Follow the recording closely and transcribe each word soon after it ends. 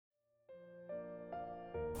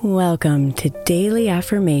Welcome to Daily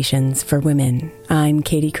Affirmations for Women. I'm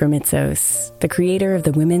Katie Kremitzos, the creator of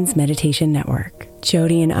the Women's Meditation Network.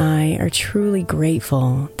 Jody and I are truly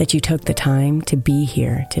grateful that you took the time to be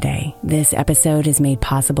here today. This episode is made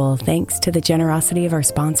possible thanks to the generosity of our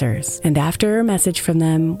sponsors. And after a message from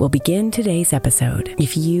them, we'll begin today's episode.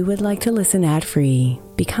 If you would like to listen ad-free,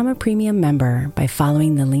 become a premium member by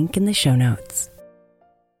following the link in the show notes.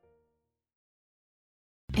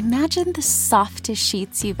 Imagine the softest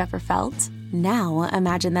sheets you've ever felt. Now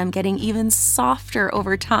imagine them getting even softer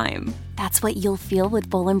over time. That's what you'll feel with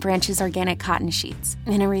Boll & Branch's organic cotton sheets.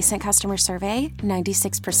 In a recent customer survey,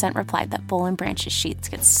 96% replied that Boll & Branch's sheets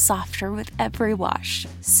get softer with every wash.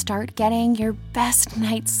 Start getting your best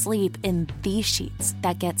night's sleep in these sheets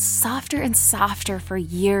that get softer and softer for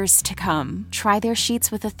years to come. Try their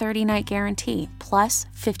sheets with a 30-night guarantee, plus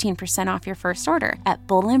 15% off your first order at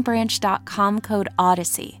bollandbranch.com code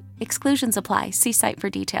Odyssey. Exclusions apply. See site for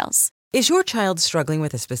details. Is your child struggling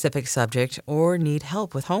with a specific subject or need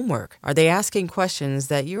help with homework? Are they asking questions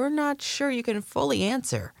that you're not sure you can fully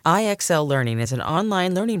answer? IXL Learning is an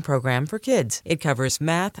online learning program for kids. It covers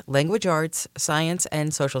math, language arts, science,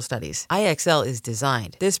 and social studies. IXL is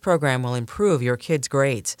designed. This program will improve your kids'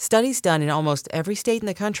 grades. Studies done in almost every state in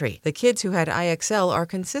the country. The kids who had IXL are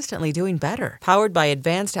consistently doing better. Powered by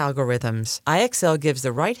advanced algorithms, IXL gives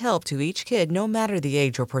the right help to each kid no matter the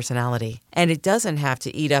age or personality. And it doesn't have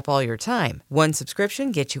to eat up all your time. One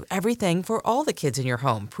subscription gets you everything for all the kids in your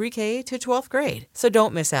home, pre-K to 12th grade. So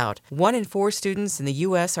don't miss out. 1 in 4 students in the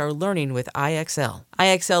U.S. are learning with IXL.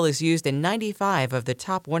 IXL is used in 95 of the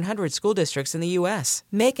top 100 school districts in the U.S.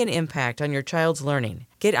 Make an impact on your child's learning.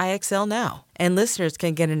 Get IXL now. And listeners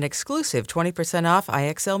can get an exclusive 20% off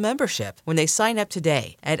IXL membership when they sign up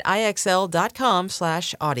today at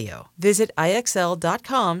IXL.com/audio. Visit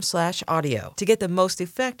IXL.com/audio to get the most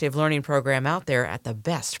effective learning program out there at the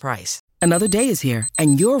best price. Another day is here,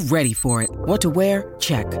 and you're ready for it. What to wear?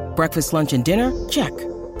 Check. Breakfast, lunch, and dinner? Check.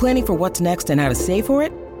 Planning for what's next and how to save for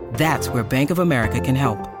it? That's where Bank of America can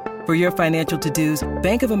help. For your financial to-dos,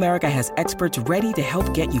 Bank of America has experts ready to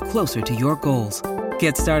help get you closer to your goals.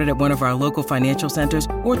 Get started at one of our local financial centers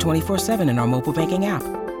or 24/7 in our mobile banking app.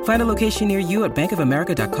 Find a location near you at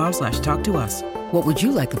bankofamerica.com/talktous. What would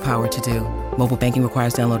you like the power to do? Mobile banking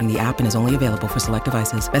requires downloading the app and is only available for select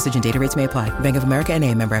devices. Message and data rates may apply. Bank of America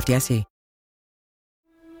N.A., member FDIC.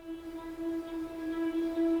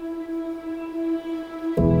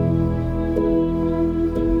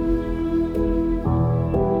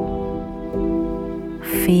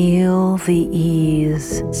 Feel the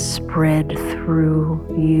ease spread through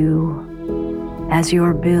you as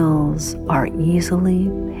your bills are easily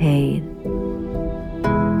paid.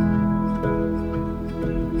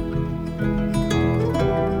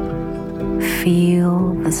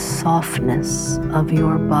 Feel the softness of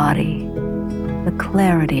your body, the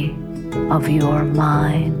clarity of your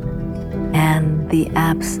mind, and the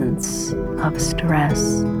absence of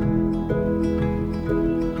stress.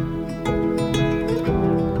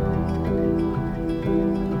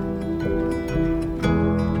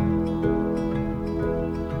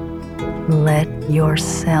 Let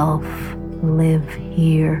yourself live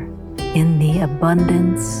here in the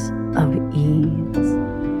abundance of ease.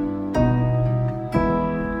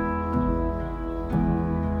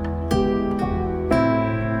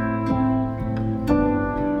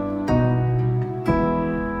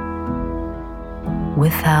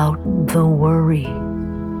 Without the worry,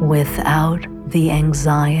 without the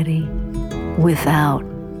anxiety, without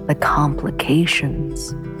the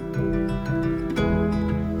complications.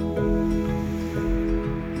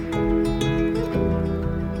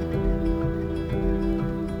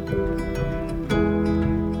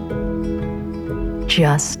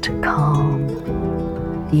 Just calm,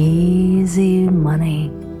 easy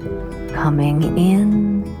money coming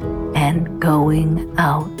in and going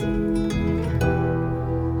out.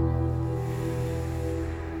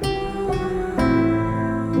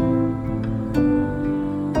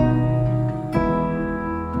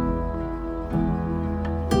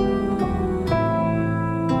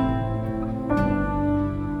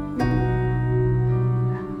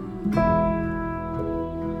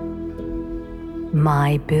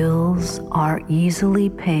 My bills are easily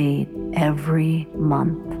paid every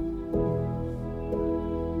month.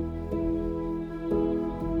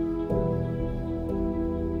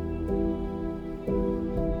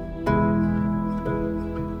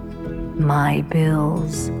 My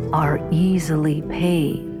bills are easily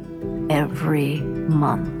paid every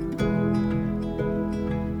month.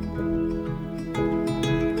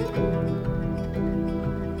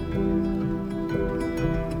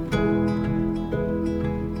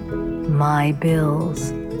 My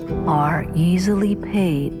bills are easily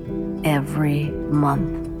paid every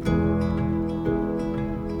month.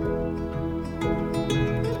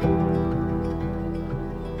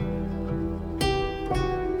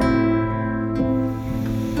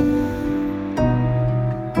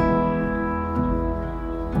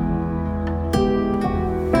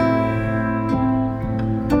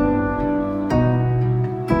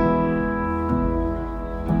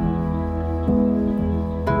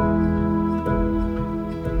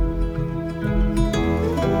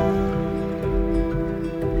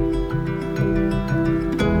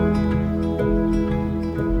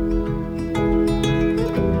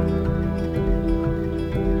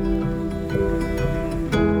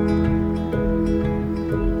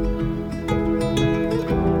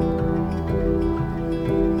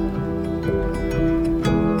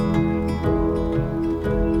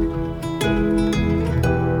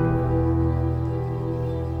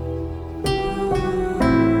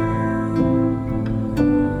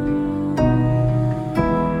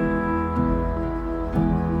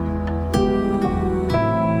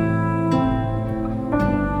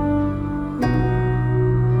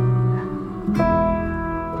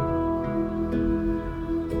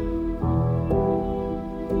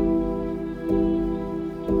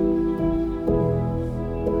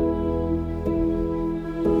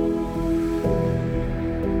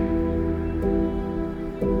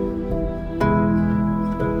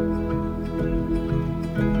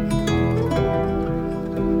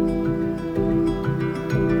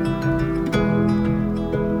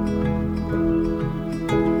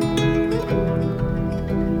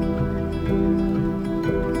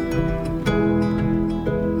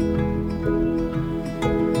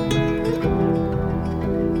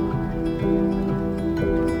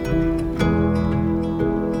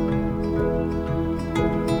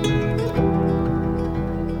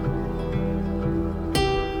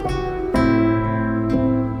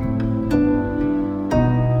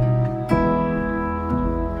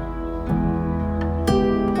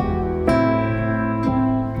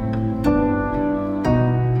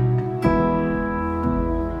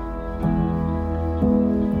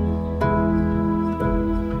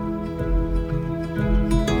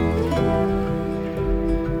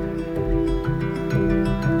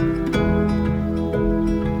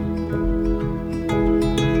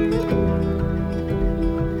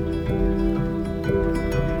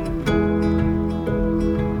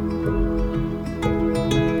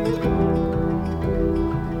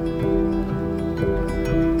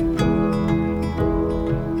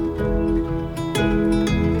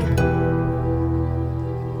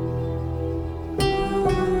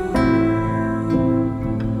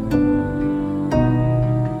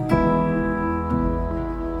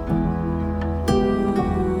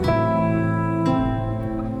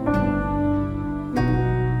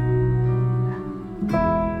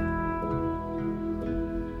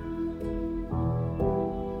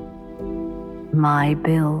 My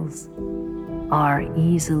bills are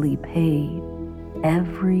easily paid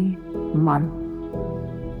every month.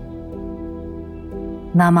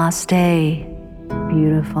 Namaste,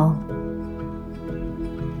 beautiful.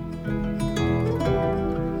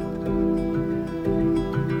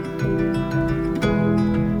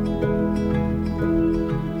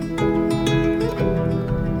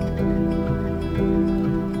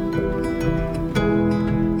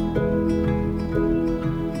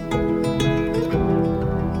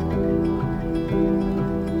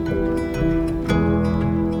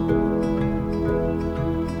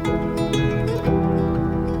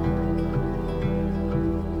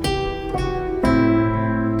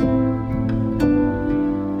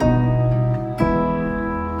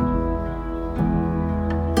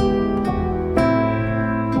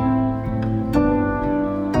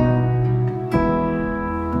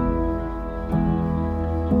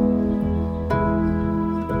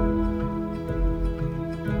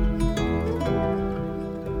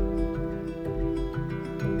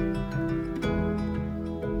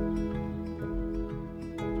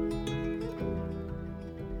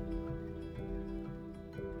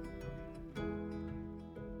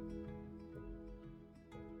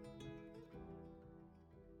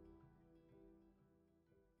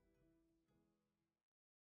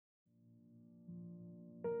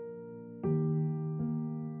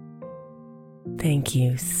 Thank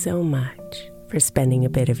you so much for spending a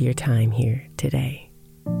bit of your time here today.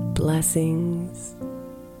 Blessings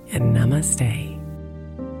and namaste.